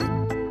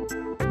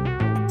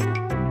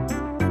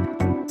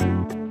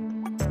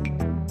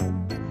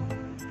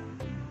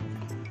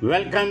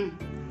Welcome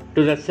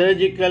to the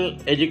Surgical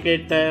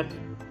Educator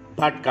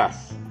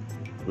podcast,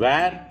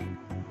 where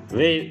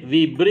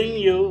we bring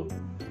you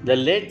the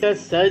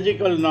latest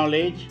surgical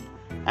knowledge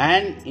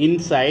and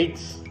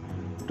insights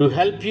to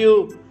help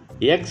you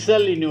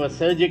excel in your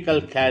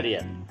surgical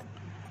career.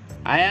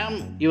 I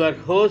am your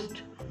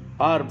host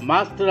or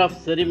master of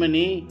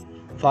ceremony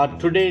for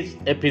today's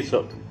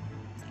episode.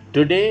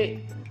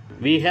 Today,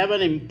 we have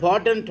an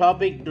important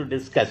topic to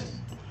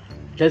discuss: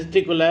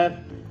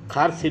 testicular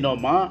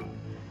carcinoma,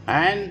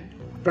 and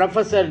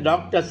Professor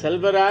Dr.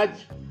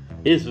 Selvaraj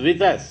is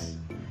with us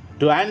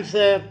to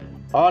answer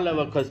all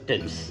our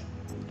questions.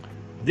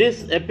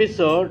 This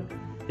episode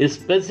is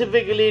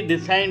specifically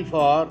designed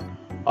for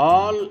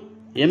all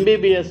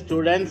MBBS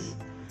students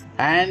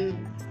and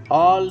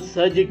all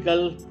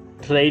surgical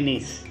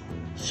trainees.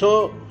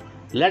 So,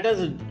 let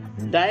us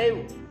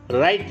dive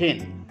right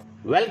in.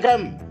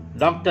 Welcome,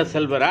 Dr.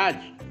 Selvaraj.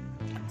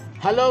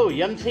 Hello,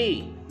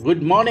 MC.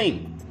 Good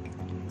morning.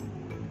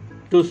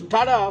 To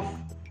start off,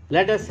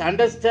 let us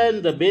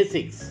understand the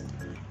basics.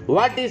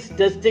 What is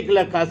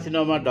testicular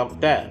carcinoma,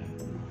 doctor?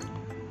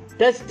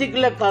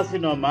 Testicular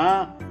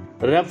carcinoma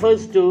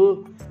refers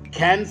to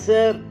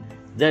cancer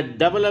that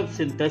develops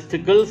in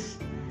testicles,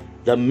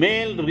 the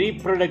male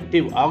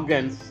reproductive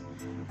organs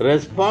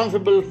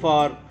responsible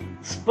for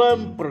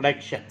sperm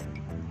production.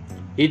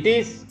 It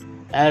is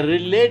a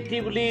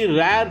relatively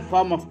rare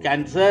form of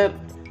cancer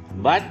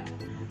but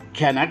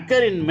can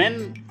occur in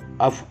men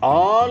of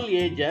all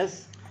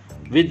ages,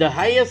 with the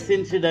highest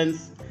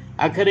incidence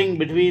occurring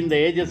between the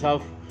ages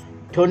of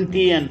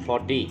 20 and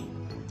 40.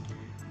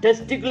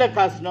 Testicular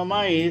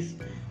carcinoma is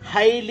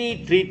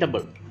highly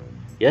treatable,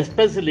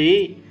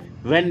 especially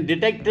when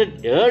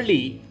detected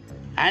early,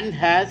 and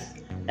has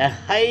a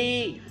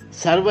high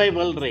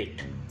survival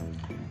rate.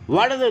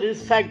 What are the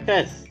risk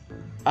factors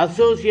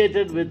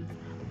associated with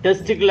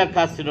testicular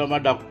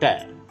carcinoma,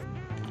 doctor?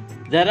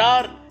 There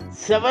are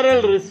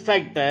several risk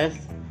factors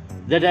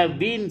that have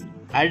been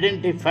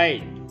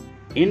identified,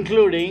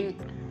 including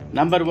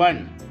number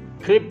 1,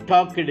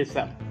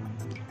 cryptorchidism.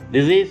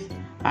 This is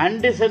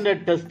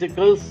undescended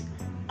testicles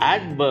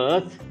at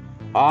birth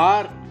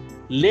or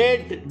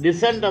late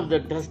descent of the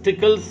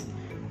testicles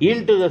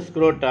into the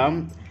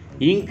scrotum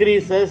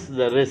increases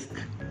the risk.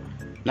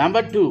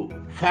 Number 2,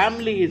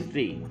 family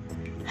history.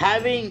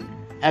 Having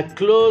a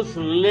close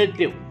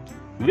relative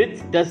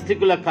with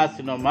testicular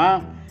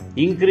carcinoma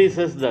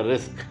increases the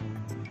risk.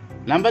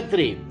 Number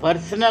 3,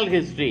 personal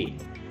history.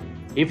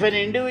 If an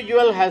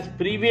individual has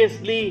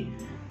previously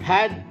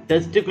had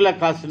testicular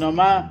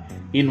carcinoma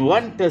in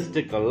one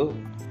testicle,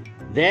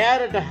 they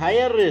are at a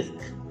higher risk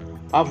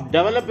of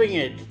developing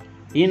it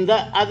in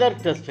the other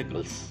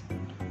testicles.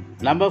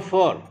 Number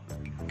 4,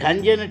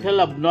 congenital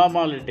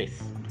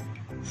abnormalities.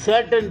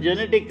 Certain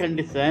genetic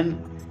conditions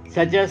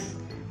such as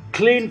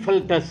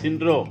Klinefelter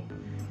syndrome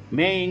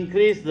may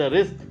increase the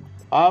risk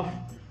of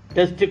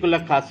testicular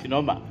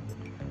carcinoma.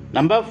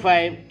 Number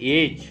 5,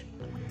 age.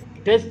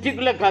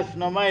 Testicular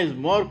carcinoma is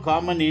more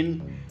common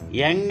in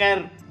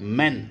younger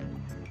men,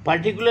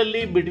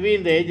 particularly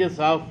between the ages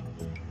of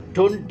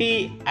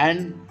 20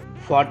 and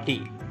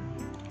 40.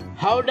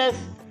 How does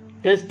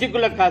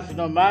testicular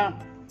carcinoma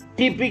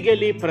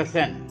typically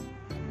present?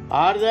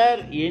 Are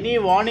there any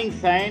warning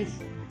signs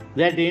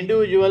that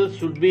individuals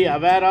should be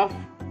aware of?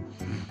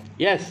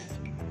 Yes,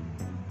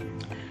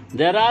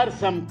 there are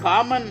some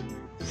common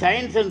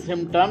signs and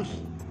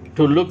symptoms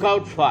to look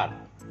out for.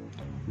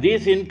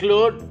 These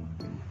include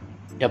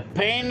a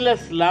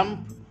painless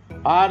lump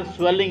or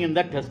swelling in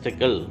the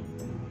testicle,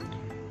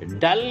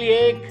 dull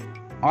ache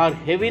or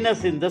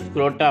heaviness in the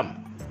scrotum,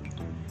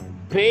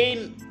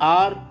 pain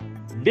or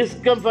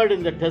discomfort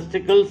in the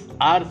testicles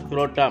or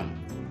scrotum,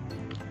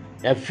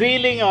 a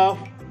feeling of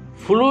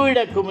fluid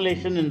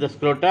accumulation in the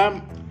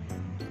scrotum,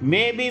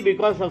 maybe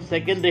because of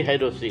secondary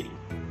hydrocele,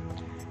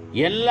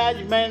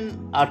 enlargement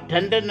or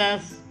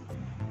tenderness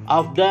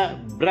of the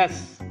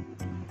breasts.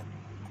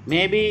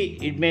 Maybe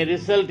it may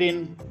result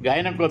in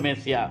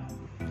gynecomastia.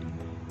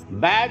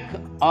 Back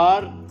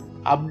or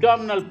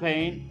abdominal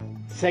pain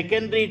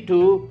secondary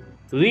to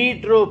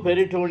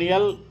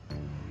retroperitoneal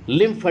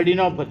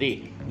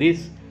lymphadenopathy.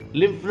 These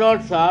lymph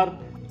nodes are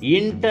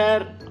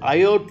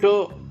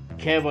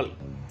interaortocaval.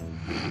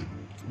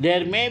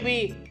 There may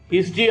be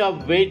history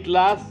of weight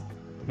loss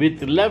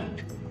with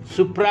left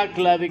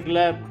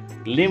supraclavicular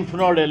lymph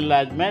node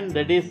enlargement,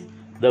 that is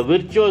the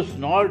virtuous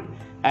node,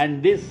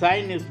 and this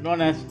sign is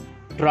known as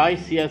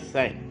Troisius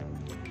sign.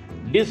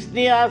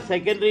 Dyspnea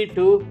secondary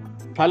to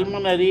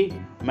pulmonary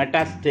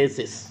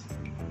metastasis.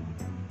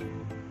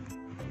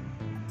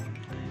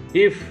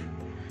 If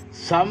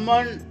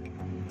someone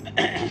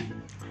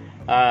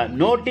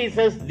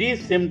notices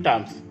these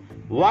symptoms,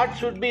 what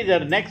should be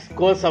their next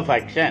course of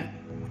action?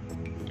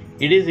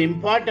 It is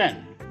important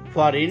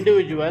for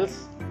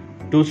individuals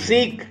to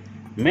seek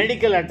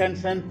medical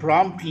attention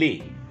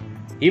promptly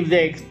if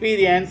they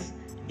experience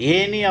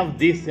any of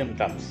these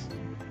symptoms.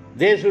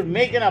 They should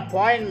make an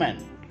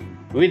appointment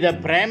with a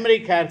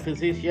primary care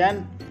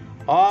physician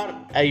or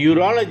a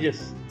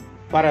urologist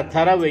for a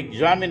thorough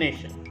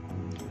examination.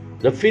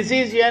 The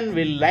physician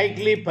will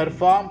likely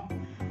perform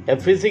a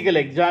physical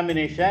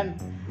examination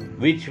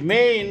which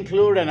may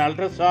include an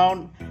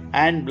ultrasound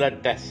and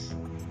blood tests.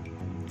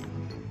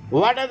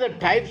 What are the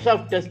types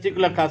of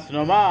testicular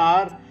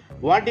carcinoma, or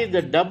what is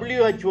the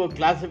WHO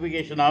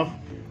classification of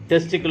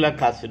testicular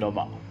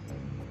carcinoma?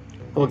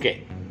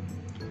 Okay.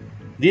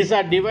 These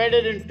are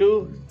divided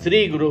into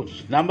three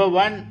groups. Number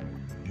one,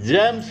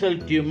 germ cell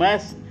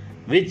tumors,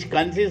 which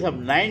consists of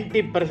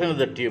 90% of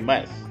the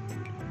tumors.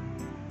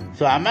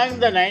 So among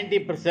the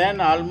 90%,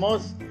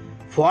 almost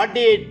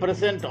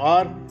 48%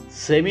 are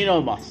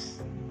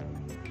seminomas,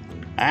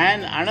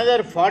 and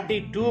another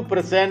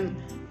 42%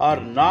 are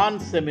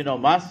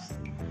non-seminomas,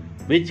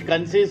 which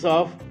consists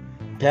of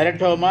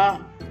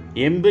teratoma,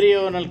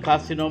 embryonal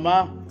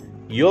carcinoma,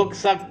 yolk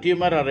sac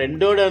tumor or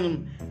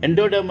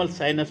endodermal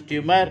sinus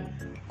tumor,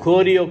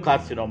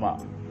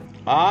 choriocarcinoma,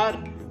 or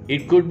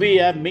it could be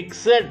a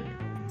mixed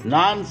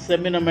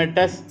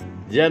non-seminomatous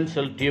germ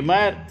cell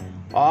tumor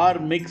or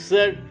mixed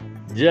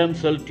germ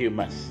cell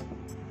tumors.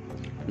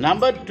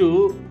 Number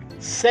two,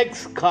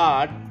 sex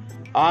cord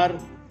or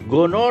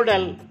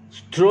gonadal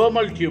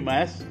stromal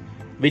tumors,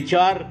 which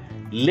are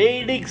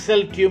Leydig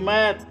cell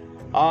tumor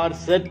or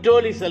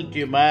Sertoli cell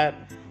tumor,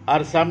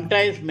 or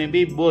sometimes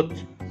maybe both,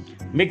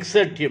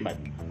 mixed tumor,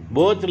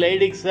 both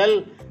Leydig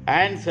cell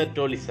and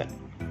Sertoli cell.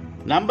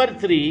 Number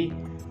three,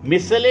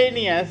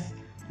 miscellaneous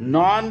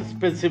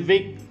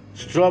non-specific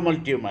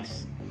stromal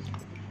tumors.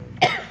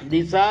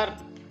 These are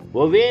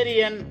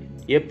ovarian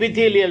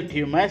epithelial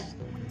tumors,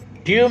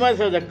 tumors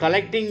of the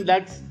collecting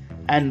ducts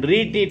and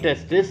rete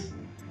testis,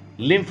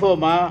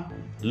 lymphoma,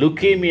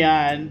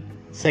 leukemia, and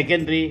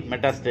secondary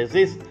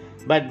metastasis.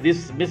 But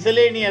this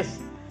miscellaneous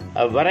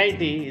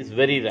variety is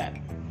very rare.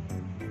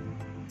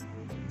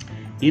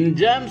 In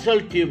germ cell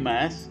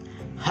tumors,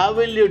 how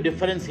will you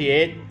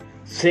differentiate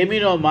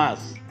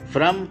seminomas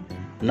from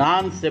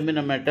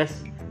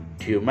non-seminomatous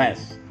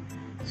tumors?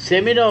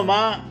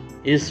 Seminoma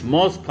is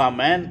most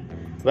common,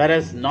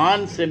 whereas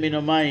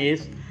non-seminoma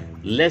is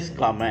less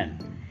common.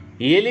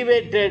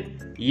 Elevated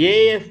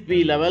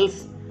AFP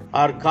levels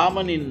are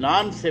common in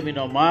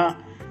non-seminoma,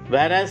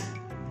 whereas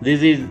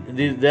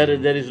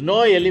there is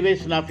no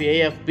elevation of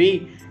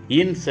AFP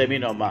in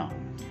seminoma.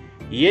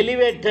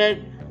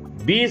 Elevated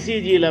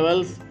BCG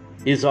levels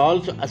is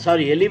also,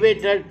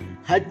 elevated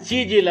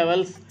HCG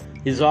levels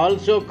is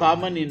also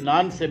common in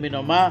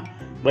non-seminoma,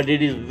 but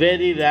it is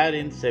very rare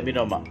in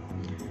seminoma.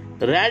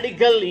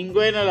 Radical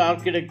inguinal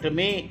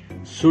orchidectomy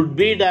should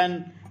be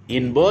done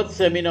in both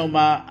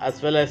seminoma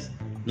as well as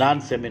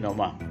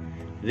non-seminoma.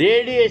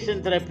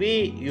 Radiation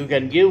therapy you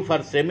can give for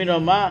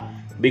seminoma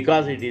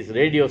because it is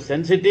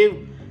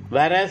radiosensitive,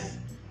 whereas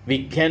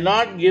we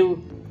cannot give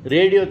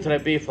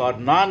radiotherapy for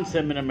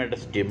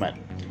non-seminomatous tumor.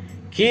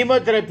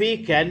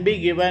 Chemotherapy can be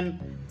given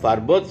for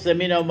both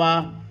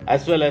seminoma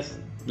as well as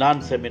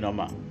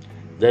non-seminoma.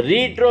 The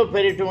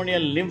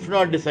retroperitoneal lymph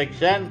node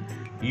dissection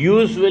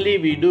usually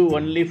we do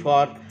only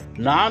for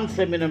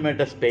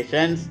non-seminomatous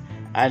patients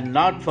and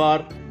not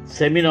for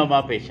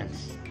seminoma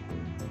patients.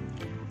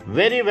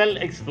 Very well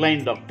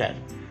explained, doctor.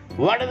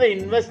 What are the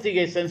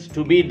investigations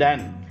to be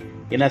done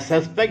in a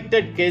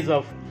suspected case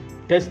of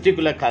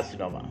testicular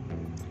carcinoma?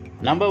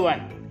 Number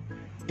one,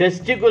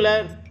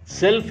 testicular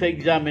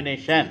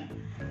self-examination,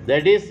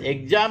 that is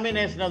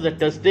examination of the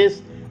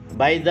testis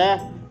by the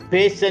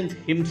patient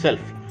himself.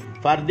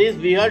 For this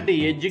we have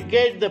to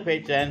educate the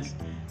patients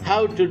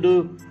how to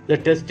do the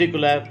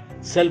testicular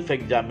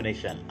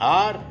self-examination,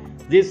 or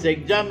this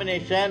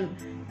examination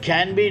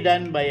can be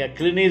done by a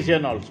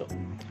clinician also.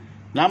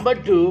 Number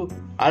two,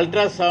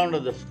 ultrasound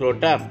of the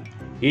scrotum.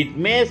 It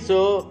may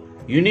show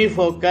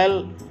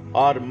unifocal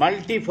or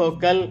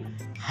multifocal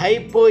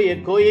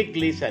hypoechoic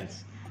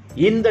lesions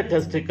in the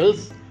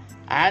testicles,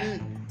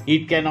 and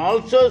it can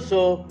also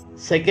show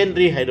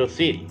secondary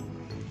hydrocele.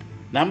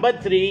 Number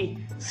three,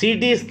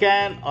 CT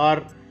scan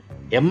or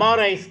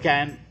MRI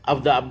scan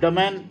of the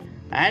abdomen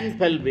and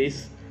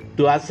pelvis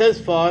to assess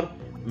for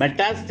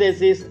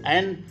metastasis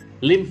and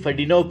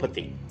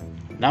lymphadenopathy.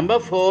 Number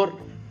four,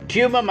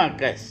 tumor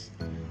markers.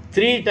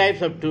 Three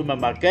types of tumor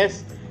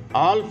markers: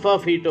 alpha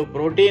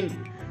fetoprotein,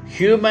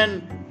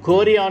 human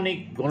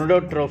chorionic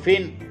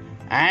gonadotrophin,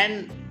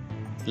 and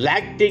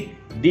lactic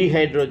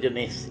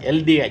dehydrogenase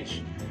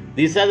 (LDH).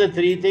 These are the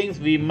three things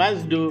we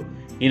must do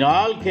in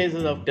all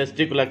cases of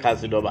testicular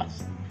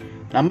carcinomas.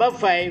 Number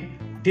five,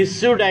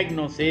 tissue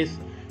diagnosis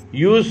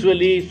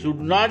usually should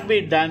not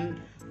be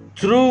done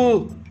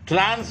through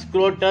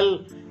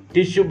transscrotal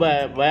tissue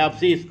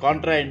biopsy is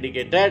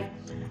contraindicated,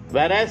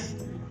 whereas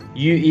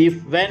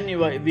when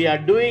we are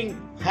doing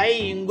high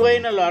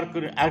inguinal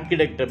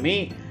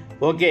orchidectomy,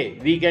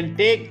 we can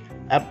take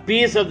a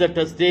piece of the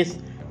testis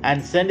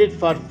and send it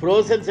for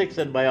frozen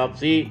section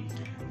biopsy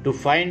to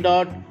find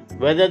out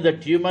whether the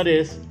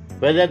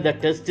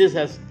testis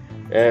has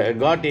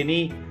got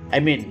any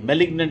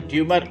malignant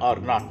tumor or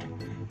not.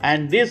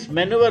 And this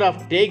maneuver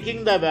of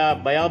taking the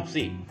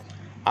biopsy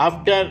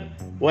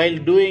while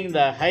doing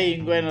the high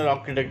inguinal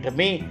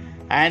orchidectomy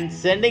and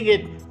sending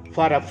it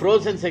for a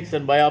frozen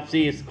section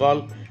biopsy is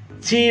called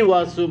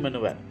Chi-Vasu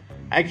maneuver.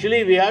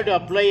 Actually, we have to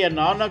apply a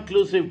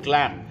non-occlusive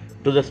clamp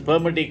to the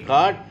spermatic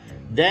cord.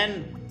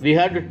 Then we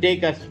have to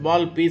take a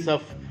small piece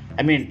of,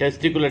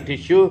 testicular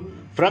tissue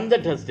from the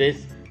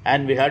testis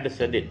and we have to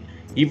send it.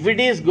 If it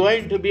is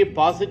going to be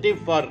positive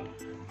for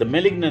the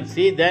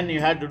malignancy, then you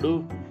have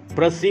to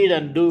proceed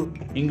and do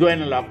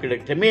inguinal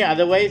orchidectomy.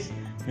 Otherwise,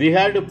 we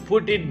have to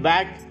put it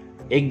back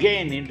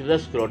again into the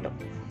scrotum.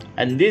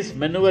 And this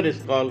maneuver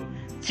is called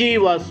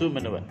Chi-Vasu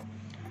maneuver.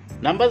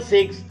 Number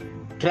 6,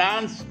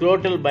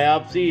 transscrotal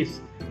biopsy is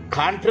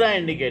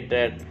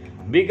contraindicated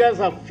because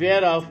of fear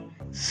of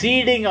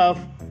seeding of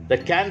the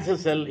cancer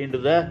cell into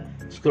the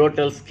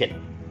scrotal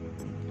skin.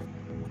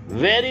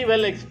 Very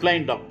well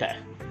explained, doctor.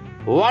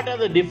 What are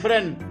the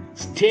different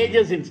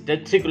stages in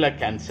testicular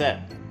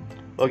cancer?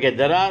 Okay,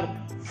 there are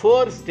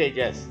 4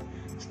 stages.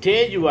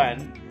 Stage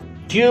 1,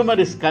 tumor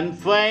is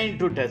confined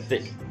to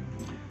testis.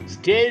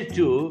 Stage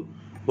 2,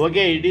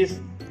 it is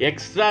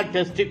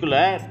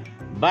extra-testicular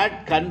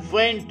but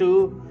confined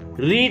to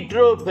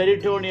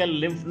retroperitoneal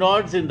lymph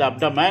nodes in the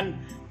abdomen.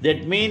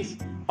 That means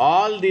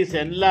all these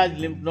enlarged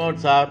lymph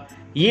nodes are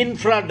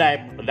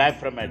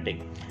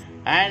infradiaphragmatic.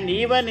 And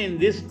even in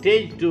this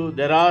stage 2,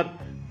 there are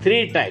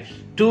 3 types.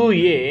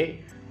 2A,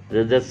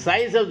 the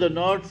size of the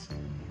nodes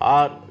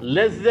are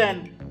less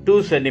than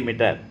 2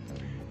 centimeter.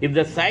 If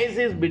the size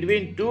is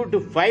between 2 to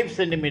 5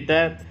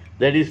 centimeter,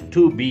 that is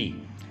 2B.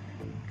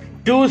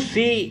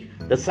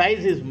 2C, the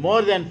size is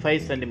more than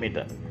 5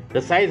 centimeter,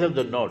 the size of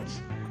the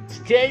nodes.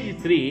 Stage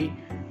 3,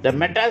 the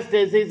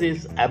metastasis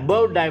is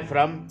above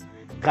diaphragm,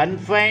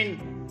 confined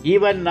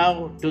even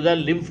now to the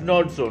lymph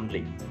nodes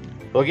only.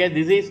 Okay,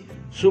 this is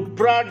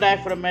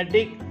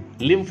supradiaphragmatic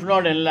lymph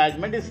node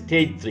enlargement is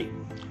stage 3.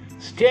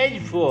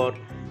 Stage 4,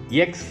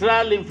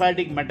 extra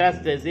lymphatic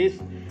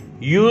metastasis,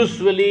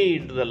 usually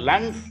into the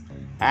lungs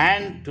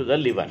and to the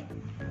liver.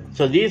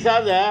 So these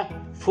are the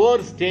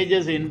 4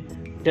 stages in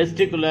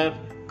testicular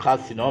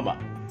carcinoma.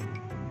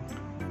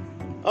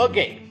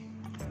 Okay,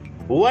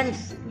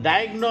 once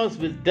diagnosed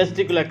with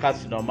testicular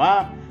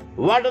carcinoma,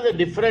 what are the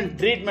different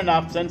treatment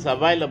options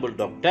available,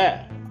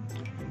 doctor?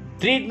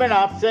 Treatment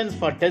options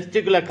for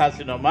testicular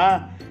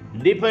carcinoma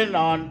depend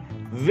on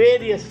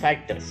various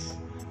factors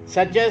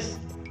such as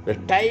the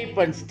type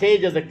and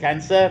stage of the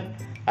cancer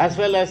as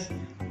well as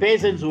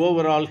patient's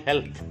overall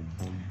health.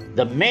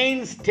 The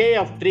mainstay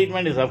of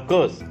treatment is, of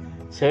course,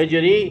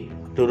 surgery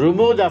to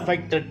remove the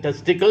affected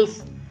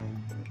testicles,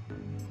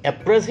 a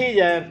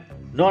procedure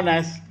known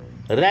as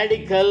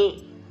radical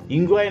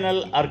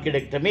inguinal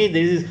orchidectomy.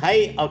 This is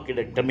high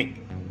orchidectomy.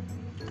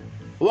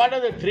 What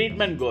are the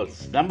treatment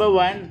goals? Number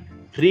 1,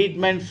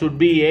 treatment should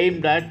be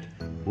aimed at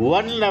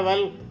one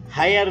level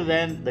higher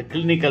than the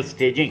clinical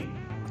staging.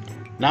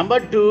 Number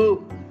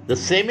 2, the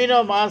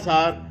seminomas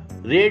are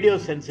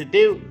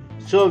radiosensitive,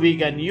 so we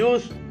can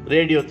use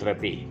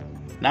radiotherapy.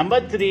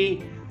 Number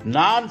 3,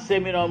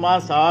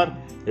 non-seminomas are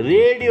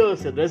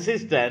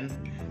radio-resistant,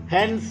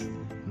 hence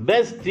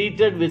best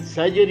treated with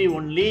surgery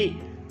only,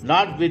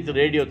 not with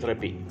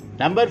radiotherapy.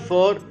 Number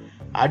 4,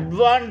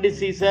 advanced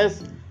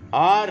diseases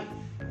are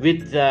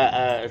with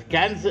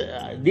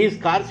cancer, these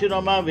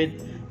carcinoma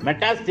with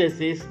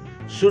metastasis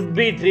should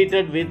be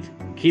treated with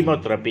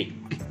chemotherapy.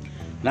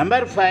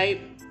 Number 5,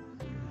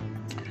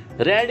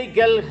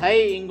 radical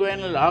high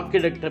inguinal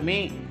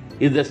orchidectomy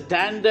is the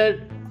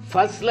standard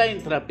first-line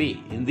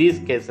therapy in these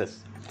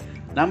cases.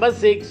 Number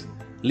 6,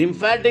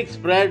 lymphatic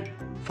spread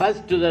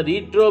first to the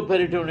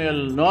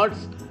retroperitoneal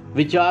nodes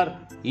which are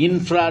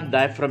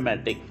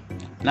infradiaphragmatic.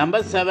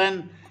 Number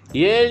 7,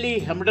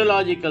 early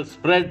hematological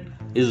spread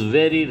is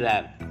very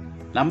rare.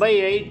 Number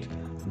 8,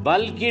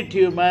 bulky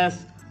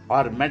tumors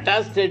or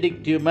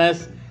metastatic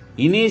tumors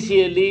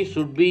initially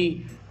should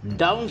be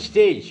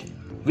downstage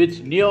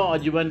with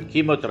neoadjuvant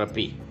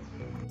chemotherapy.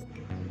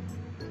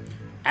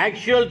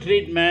 Actual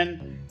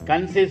treatment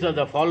consists of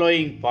the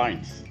following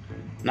points.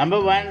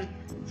 Number 1,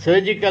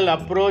 surgical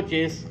approach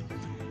is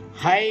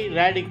high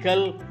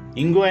radical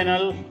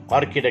inguinal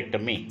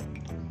orchidectomy.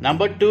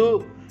 Number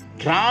 2,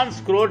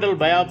 transscrotal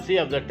biopsy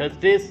of the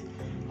testis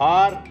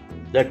or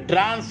the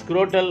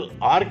transscrotal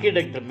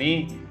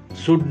orchidectomy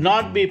should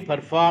not be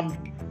performed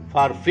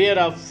for fear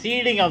of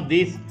seeding of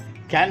this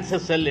cancer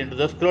cell into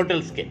the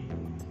scrotal skin.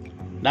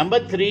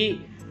 Number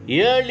 3,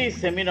 early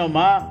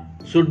seminoma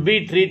should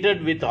be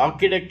treated with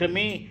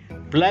orchidectomy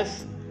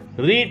plus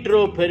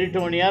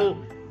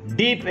retroperitoneal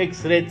deep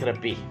X-ray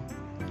therapy.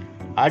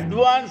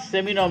 Advanced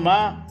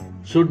seminoma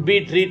should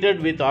be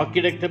treated with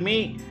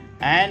orchidectomy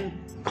and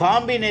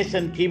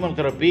combination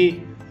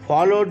chemotherapy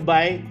followed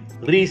by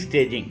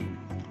restaging.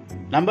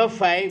 Number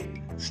 5,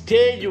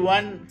 stage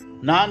 1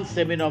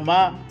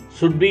 non-seminoma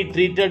should be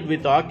treated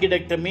with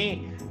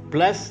orchidectomy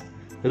plus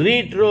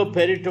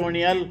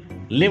retroperitoneal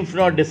lymph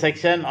node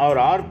dissection or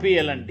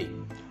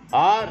RPLND,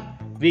 or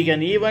we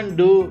can even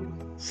do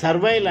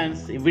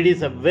surveillance if it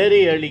is a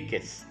very early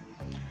case.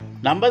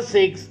 Number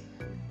 6,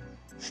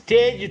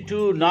 stage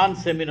 2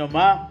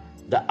 non-seminoma,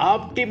 the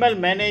optimal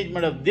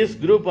management of this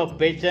group of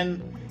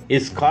patients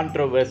is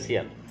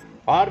controversial.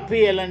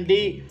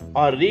 RPLND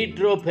or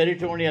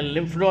retroperitoneal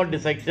lymph node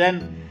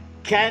dissection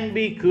can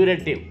be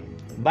curative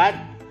but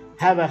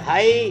have a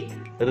high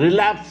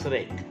relapse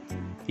rate.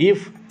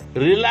 If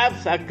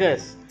relapse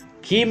occurs,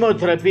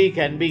 chemotherapy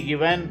can be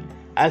given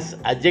as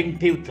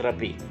adjunctive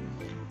therapy.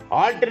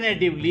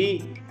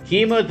 Alternatively,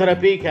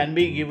 chemotherapy can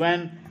be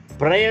given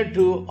prior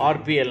to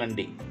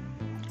RPLND.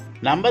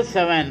 Number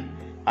 7,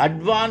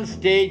 advanced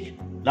stage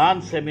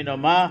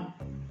non-seminoma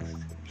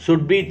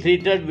should be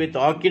treated with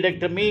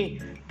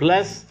orchidectomy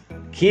plus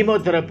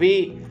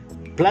chemotherapy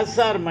plus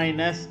or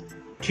minus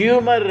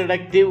tumor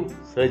reductive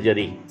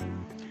surgery.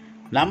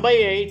 Number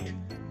 8,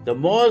 the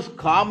most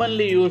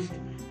commonly used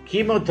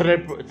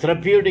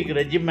chemotherapeutic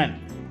regimen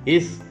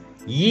is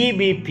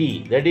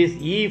EBP, that is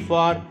E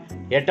for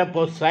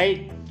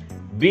etoposide,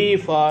 B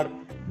for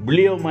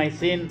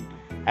bleomycin,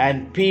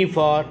 and P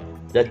for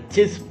the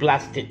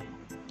cisplatin.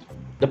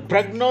 The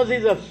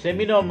prognosis of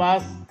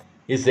seminomas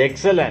is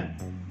excellent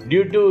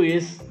due to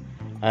its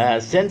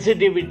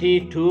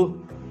sensitivity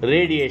to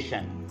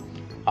radiation.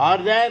 Are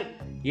there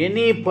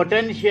any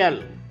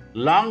potential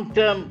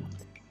long-term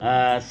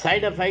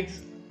side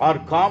effects or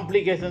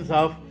complications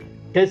of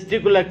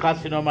testicular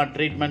carcinoma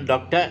treatment,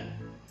 doctor?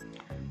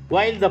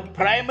 While the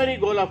primary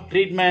goal of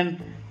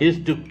treatment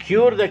is to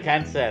cure the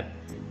cancer,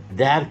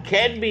 there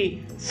can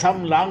be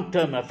some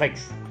long-term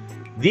effects.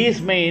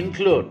 These may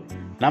include: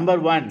 number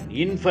 1,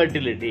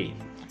 infertility.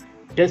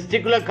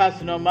 Testicular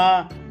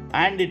carcinoma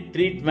and its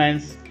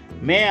treatments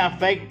may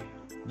affect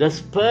the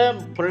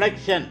sperm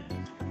production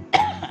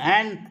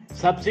and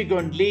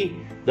subsequently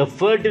the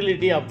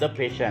fertility of the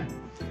patient.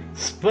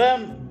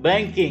 Sperm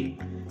banking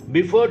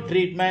before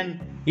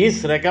treatment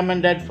is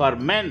recommended for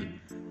men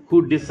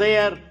who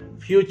desire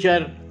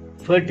future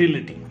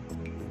fertility.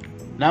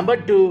 Number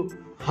 2,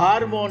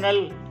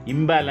 hormonal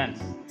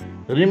imbalance.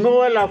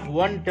 Removal of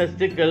one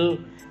testicle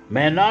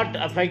may not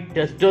affect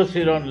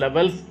testosterone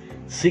levels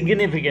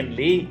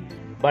significantly,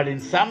 but in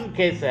some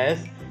cases,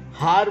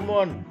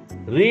 hormone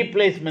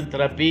replacement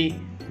therapy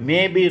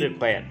may be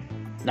required.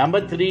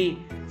 Number 3,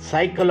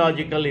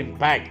 psychological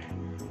impact.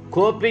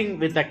 Coping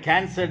with a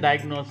cancer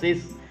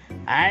diagnosis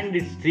and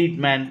its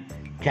treatment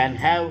can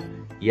have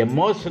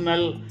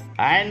emotional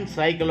and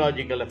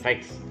psychological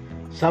effects.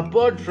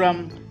 Support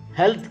from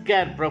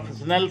healthcare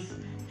professionals,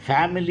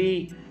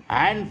 family,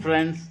 and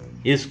friends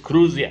is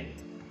crucial.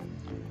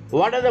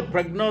 What are the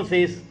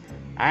prognosis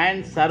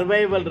and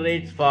survival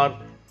rates for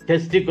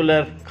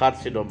testicular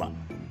carcinoma?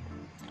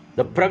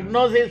 The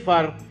prognosis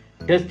for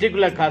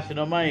testicular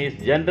carcinoma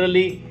is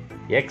generally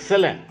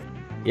excellent,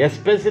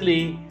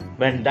 especially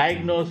when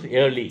diagnosed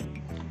early.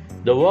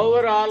 The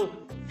overall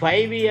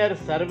 5-year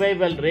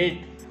survival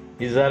rate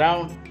is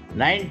around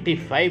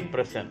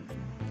 95%.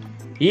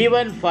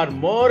 Even for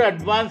more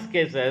advanced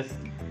cases,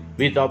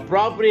 with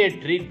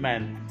appropriate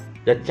treatment,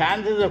 the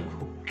chances of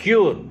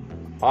cure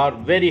are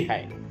very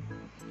high.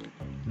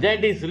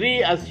 That is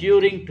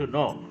reassuring to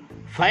know.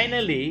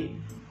 Finally,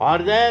 are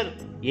there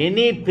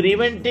any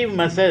preventive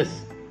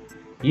measures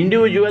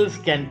individuals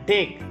can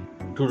take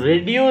to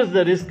reduce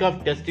the risk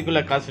of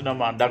testicular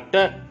carcinoma,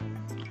 doctor?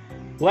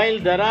 While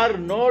there are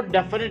no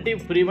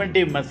definitive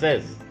preventive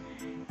measures,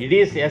 it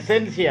is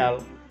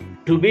essential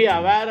to be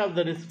aware of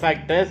the risk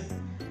factors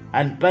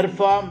and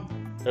perform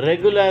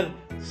regular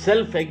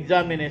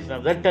self-examination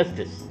of the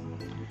testis.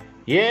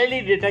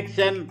 Early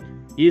detection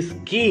is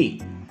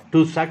key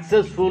to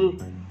successful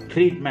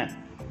treatment.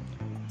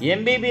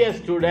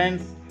 MBBS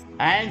students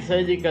and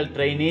surgical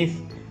trainees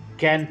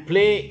can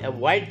play a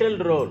vital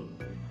role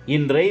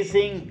in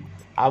raising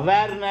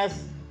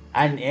awareness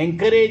and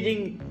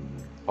encouraging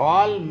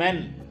all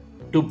men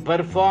to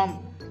perform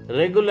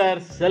regular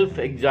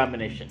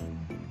self-examination.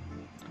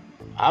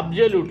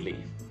 Absolutely.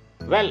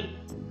 Well,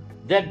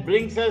 that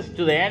brings us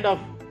to the end of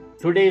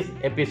today's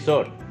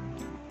episode.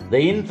 The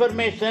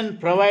information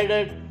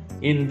provided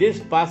in this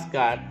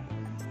postcard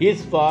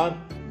is for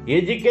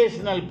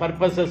educational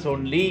purposes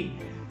only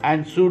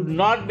and should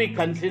not be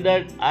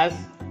considered as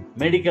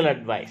medical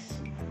advice.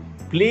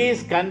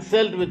 Please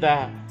consult with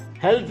a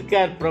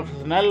healthcare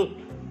professional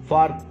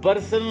for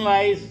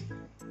personalized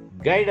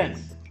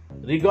guidance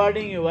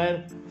regarding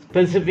your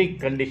specific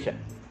condition.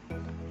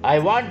 I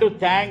want to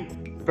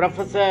thank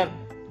Professor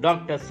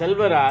Dr.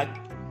 Selvaraj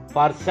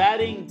for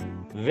sharing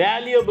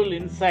valuable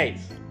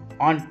insights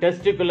on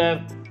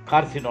testicular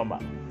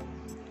carcinoma.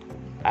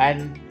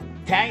 And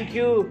thank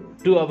you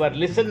to our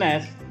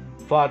listeners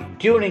for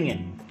tuning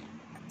in.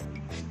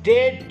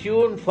 Stay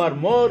tuned for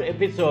more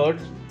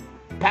episodes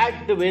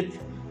packed with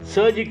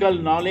surgical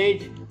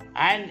knowledge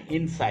and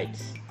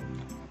insights.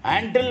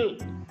 Until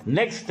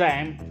next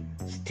time,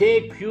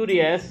 stay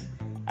curious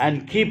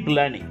and keep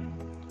learning.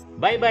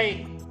 Bye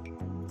bye.